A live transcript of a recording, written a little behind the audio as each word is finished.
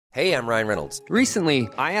Hey, I'm Ryan Reynolds. Recently,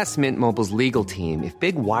 I asked Mint Mobile's legal team if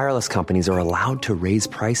big wireless companies are allowed to raise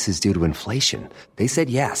prices due to inflation. They said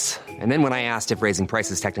yes. And then when I asked if raising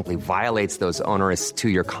prices technically violates those onerous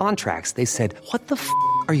two-year contracts, they said, "What the f***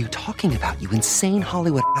 are you talking about, you insane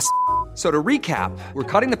Hollywood ass?" So to recap, we're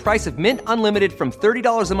cutting the price of Mint Unlimited from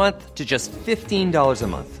 $30 a month to just $15 a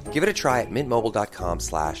month. Give it a try at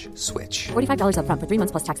mintmobile.com/switch. $45 up front for 3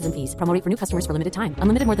 months plus taxes and fees. Promo rate for new customers for limited time.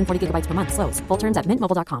 Unlimited more than 40 gigabytes per month. Slows full terms at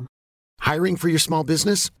mintmobile.com. Hiring for your small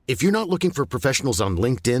business? If you're not looking for professionals on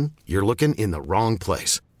LinkedIn, you're looking in the wrong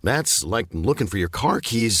place. That's like looking for your car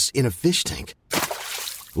keys in a fish tank.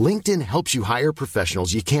 LinkedIn helps you hire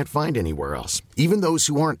professionals you can't find anywhere else, even those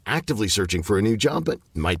who aren't actively searching for a new job but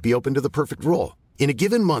might be open to the perfect role. In a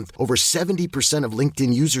given month, over 70% of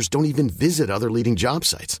LinkedIn users don't even visit other leading job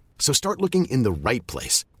sites. So start looking in the right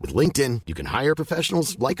place. With LinkedIn, you can hire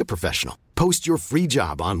professionals like a professional. Post your free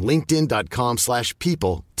job on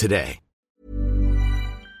linkedin.com/people today.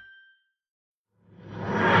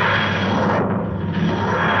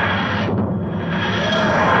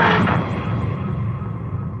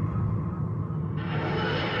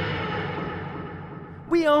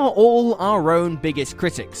 We are all our own biggest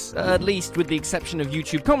critics. At least with the exception of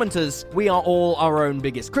YouTube commenters, we are all our own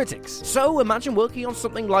biggest critics. So imagine working on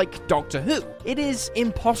something like Doctor Who. It is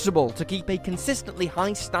impossible to keep a consistently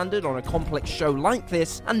high standard on a complex show like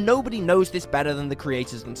this, and nobody knows this better than the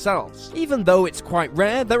creators themselves. Even though it's quite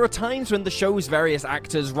rare, there are times when the show's various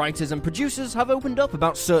actors, writers, and producers have opened up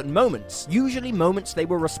about certain moments, usually moments they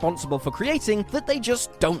were responsible for creating that they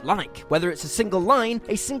just don't like, whether it's a single line,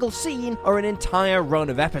 a single scene, or an entire run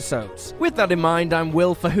of episodes. With that in mind, I'm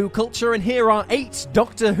Will for Who Culture, and here are 8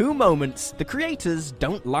 Doctor Who moments the creators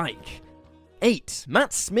don't like. 8.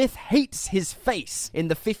 Matt Smith hates his face in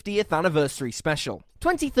the 50th anniversary special.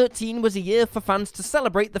 2013 was a year for fans to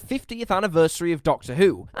celebrate the 50th anniversary of Doctor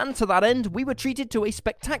Who, and to that end, we were treated to a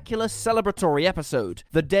spectacular celebratory episode,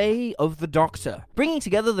 The Day of the Doctor. Bringing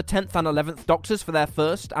together the 10th and 11th Doctors for their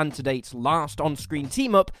first, and to date last on-screen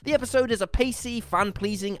team-up, the episode is a pacey,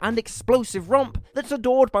 fan-pleasing, and explosive romp that's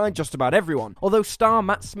adored by just about everyone, although star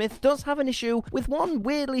Matt Smith does have an issue with one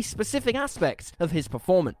weirdly specific aspect of his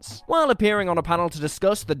performance. While appearing on a panel to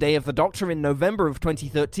discuss The Day of the Doctor in November of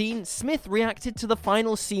 2013, Smith reacted to the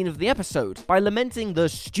final scene of the episode by lamenting the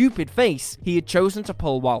stupid face he had chosen to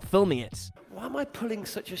pull while filming it. Why am I pulling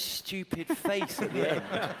such a stupid face at the end?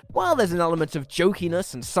 While there's an element of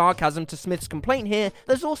jokiness and sarcasm to Smith's complaint here,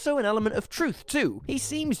 there's also an element of truth too. He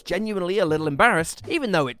seems genuinely a little embarrassed,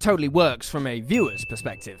 even though it totally works from a viewer's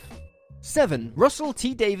perspective. 7. Russell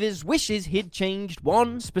T Davies wishes he'd changed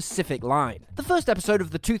one specific line. The first episode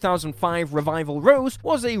of the 2005 revival Rose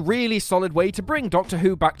was a really solid way to bring Doctor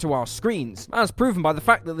Who back to our screens, as proven by the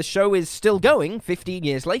fact that the show is still going 15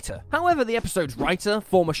 years later. However, the episode's writer,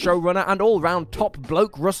 former showrunner, and all-round top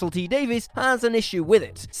bloke Russell T Davies has an issue with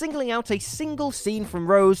it, singling out a single scene from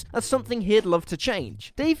Rose as something he'd love to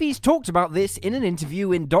change. Davies talked about this in an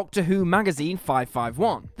interview in Doctor Who magazine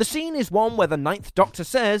 551. The scene is one where the 9th Doctor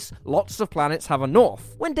says, "Lots of planets have a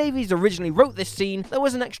north." When Davies originally wrote this scene, there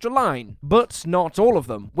was an extra line, but not all of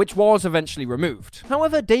them, which was eventually removed.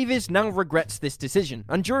 However, Davies now regrets this decision,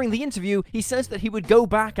 and during the interview, he says that he would go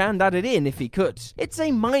back and add it in if he could. It's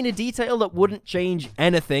a minor detail that wouldn't change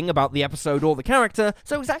anything about the episode or the character,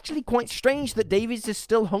 so it's actually quite strange that Davies is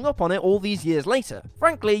still hung up on it all these years later.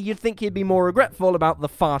 Frankly, you'd think he'd be more regretful about the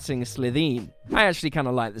farting Slitheen. I actually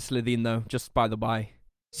kinda like the Slitheen though, just by the by.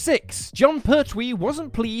 6. Jon Pertwee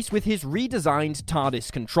wasn't pleased with his redesigned TARDIS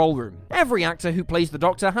control room. Every actor who plays the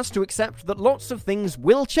Doctor has to accept that lots of things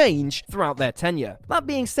will change throughout their tenure. That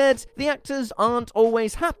being said, the actors aren't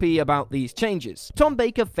always happy about these changes. Tom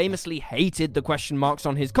Baker famously hated the question marks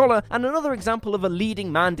on his collar, and another example of a leading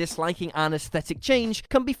man disliking an aesthetic change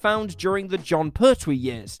can be found during the Jon Pertwee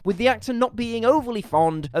years, with the actor not being overly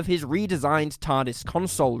fond of his redesigned TARDIS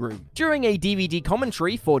console room. During a DVD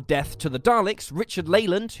commentary for Death to the Daleks, Richard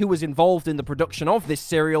Leyland, who was involved in the production of this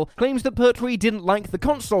serial, claims that Pertwee didn't like the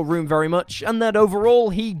console room very much, and that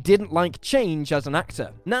overall he didn't like change as an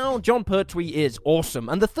actor. Now, Jon Pertwee is awesome,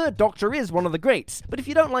 and the Third Doctor is one of the greats, but if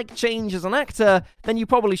you don't like change as an actor, then you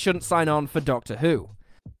probably shouldn't sign on for Doctor Who.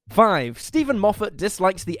 5. Stephen Moffat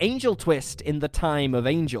dislikes the angel twist in The Time of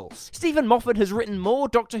Angels. Stephen Moffat has written more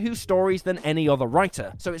Doctor Who stories than any other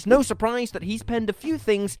writer, so it's no surprise that he's penned a few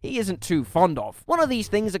things he isn't too fond of. One of these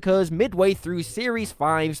things occurs midway through Series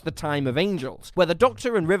 5's The Time of Angels, where the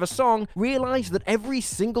Doctor and River Song realise that every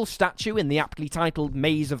single statue in the aptly titled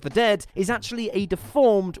Maze of the Dead is actually a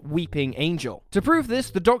deformed weeping angel. To prove this,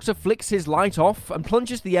 the Doctor flicks his light off and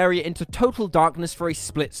plunges the area into total darkness for a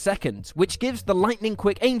split second, which gives the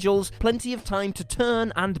lightning-quick angel angels plenty of time to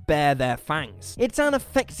turn and bare their fangs. It's an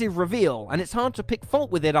effective reveal, and it's hard to pick fault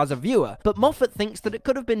with it as a viewer, but Moffat thinks that it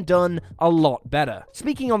could have been done a lot better.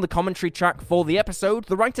 Speaking on the commentary track for the episode,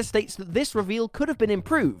 the writer states that this reveal could have been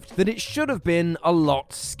improved, that it should have been a lot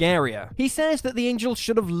scarier. He says that the angels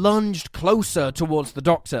should have lunged closer towards the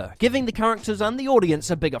Doctor, giving the characters and the audience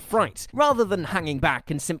a bigger fright, rather than hanging back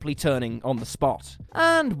and simply turning on the spot.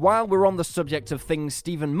 And while we're on the subject of things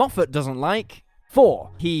Stephen Moffat doesn't like,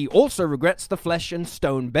 4. He also regrets the flesh and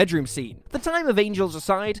stone bedroom scene. The time of angels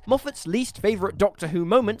aside, Moffat's least favourite Doctor Who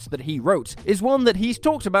moment that he wrote is one that he's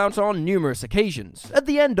talked about on numerous occasions. At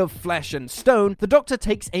the end of Flesh and Stone, the Doctor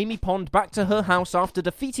takes Amy Pond back to her house after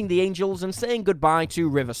defeating the angels and saying goodbye to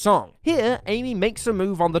River Song. Here, Amy makes a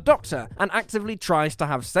move on the Doctor and actively tries to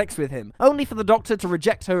have sex with him, only for the Doctor to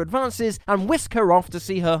reject her advances and whisk her off to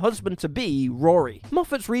see her husband-to-be, Rory.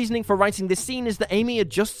 Moffat's reasoning for writing this scene is that Amy had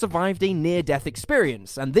just survived a near-death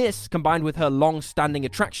experience, and this, combined with her long-standing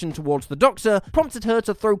attraction towards the Doctor, prompted her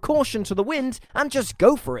to throw caution to the wind and just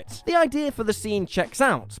go for it. The idea for the scene checks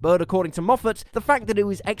out, but according to Moffat, the fact that it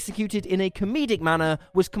was executed in a comedic manner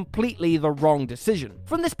was completely the wrong decision.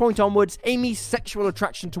 From this point onwards, Amy's sexual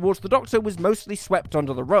attraction towards the Doctor was mostly swept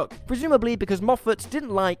under the rug, presumably because Moffat didn't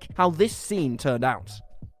like how this scene turned out.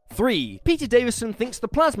 3. Peter Davison thinks the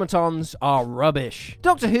plasmatons are rubbish.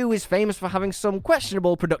 Doctor Who is famous for having some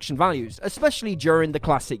questionable production values, especially during the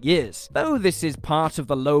classic years. Though this is part of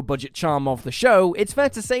the low-budget charm of the show, it's fair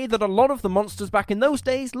to say that a lot of the monsters back in those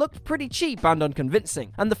days looked pretty cheap and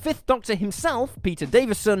unconvincing, and the Fifth Doctor himself, Peter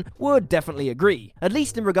Davison, would definitely agree, at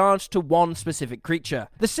least in regards to one specific creature.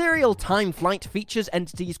 The serial Time Flight features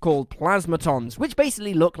entities called plasmatons, which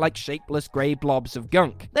basically look like shapeless grey blobs of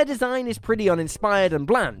gunk. Their design is pretty uninspired and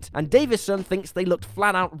bland, and Davison thinks they looked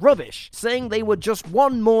flat out rubbish, saying they were just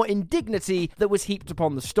one more indignity that was heaped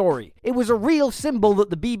upon the story. It was a real symbol that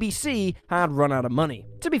the BBC had run out of money.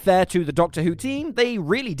 To be fair to the Doctor Who team, they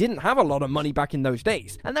really didn't have a lot of money back in those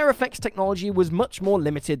days, and their effects technology was much more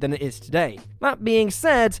limited than it is today. That being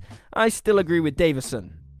said, I still agree with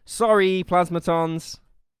Davison. Sorry, plasmatons.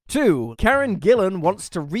 2. Karen Gillan wants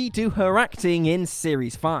to redo her acting in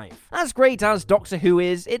Series 5. As great as Doctor Who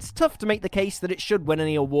is, it's tough to make the case that it should win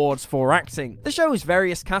any awards for acting. The show's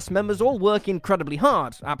various cast members all work incredibly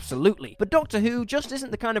hard, absolutely, but Doctor Who just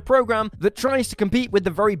isn't the kind of program that tries to compete with the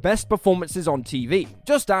very best performances on TV.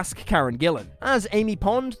 Just ask Karen Gillan. As Amy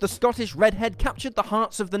Pond, the Scottish redhead captured the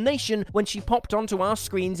hearts of the nation when she popped onto our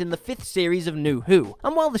screens in the 5th series of New Who,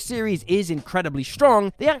 and while the series is incredibly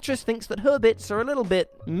strong, the actress thinks that her bits are a little bit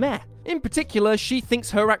meh. In particular, she thinks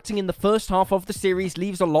her acting in the first half of the series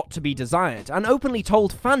leaves a lot to be desired, and openly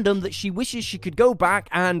told fandom that she wishes she could go back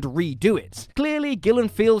and redo it. Clearly, Gillan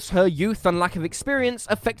feels her youth and lack of experience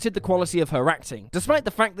affected the quality of her acting, despite the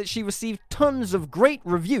fact that she received tons of great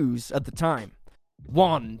reviews at the time.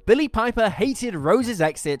 1. Billie Piper hated Rose's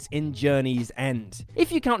exit in Journey's End.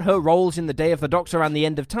 If you count her roles in The Day of the Doctor and The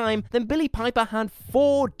End of Time, then Billie Piper had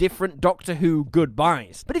 4 different Doctor Who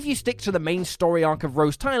goodbyes. But if you stick to the main story arc of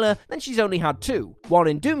Rose Tyler, then she's only had 2, one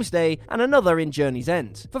in Doomsday and another in Journey's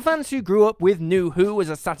End. For fans who grew up with New Who as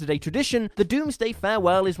a Saturday tradition, the Doomsday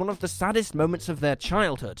farewell is one of the saddest moments of their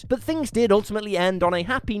childhood. But things did ultimately end on a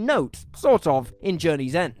happy note, sort of, in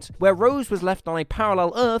Journey's End, where Rose was left on a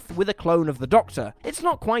parallel Earth with a clone of the Doctor. It's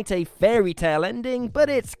not quite a fairy tale ending, but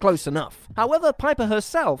it's close enough. However, Piper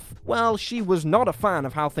herself, well, she was not a fan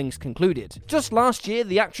of how things concluded. Just last year,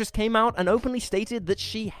 the actress came out and openly stated that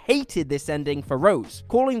she hated this ending for Rose,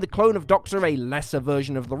 calling the clone of Doctor a lesser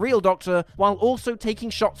version of the real Doctor, while also taking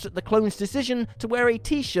shots at the clone's decision to wear a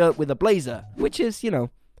t-shirt with a blazer, which is,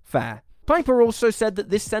 fair. Piper also said that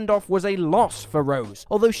this send-off was a loss for Rose,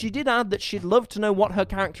 although she did add that she'd love to know what her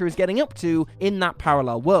character is getting up to in that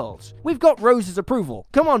parallel world. We've got Rose's approval.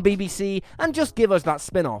 Come on, BBC, and just give us that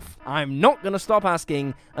spin-off. I'm not going to stop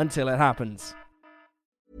asking until it happens.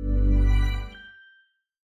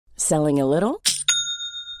 Selling a little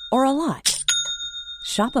or a lot?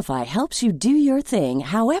 Shopify helps you do your thing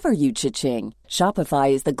however you cha-ching.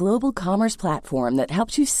 Shopify is the global commerce platform that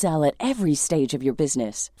helps you sell at every stage of your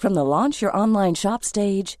business. From the launch your online shop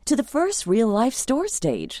stage to the first real-life store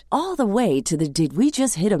stage, all the way to the did we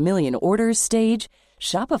just hit a million orders stage.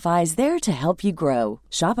 Shopify is there to help you grow.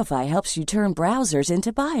 Shopify helps you turn browsers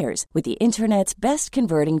into buyers with the internet's best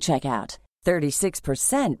converting checkout.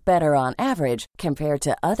 36% better on average compared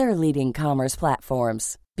to other leading commerce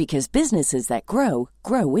platforms. Because businesses that grow,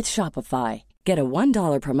 grow with Shopify. Get a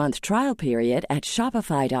 $1 per month trial period at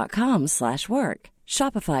shopify.com/work.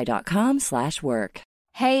 Shopify.com/work.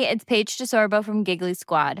 Hey, it's Paige DeSorbo from Giggly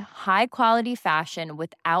Squad. High quality fashion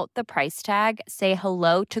without the price tag. Say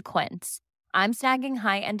hello to Quince. I'm snagging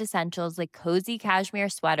high-end essentials like cozy cashmere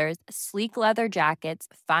sweaters, sleek leather jackets,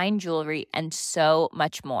 fine jewelry, and so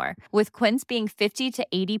much more. With Quince being 50 to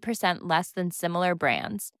 80% less than similar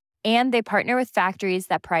brands. And they partner with factories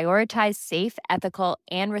that prioritize safe, ethical,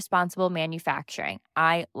 and responsible manufacturing.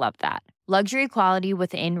 I love that. Luxury quality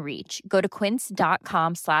within reach. Go to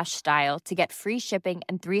quince.com/style to get free shipping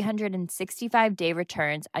and 365-day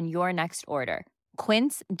returns on your next order.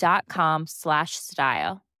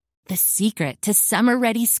 Quince.com/style. The secret to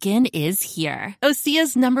summer-ready skin is here.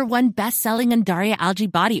 Osea's #1 best-selling Undaria Algae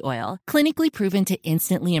Body Oil, clinically proven to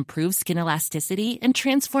instantly improve skin elasticity and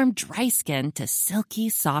transform dry skin to silky,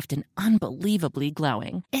 soft, and unbelievably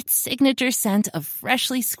glowing. Its signature scent of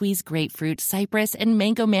freshly squeezed grapefruit, cypress, and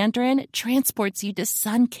mango mandarin transports you to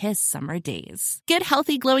sun-kissed summer days. Get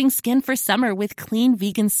healthy, glowing skin for summer with clean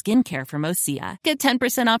vegan skincare from Osea. Get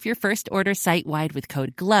 10% off your first order site-wide with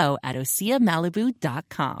code GLOW at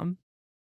OseaMalibu.com.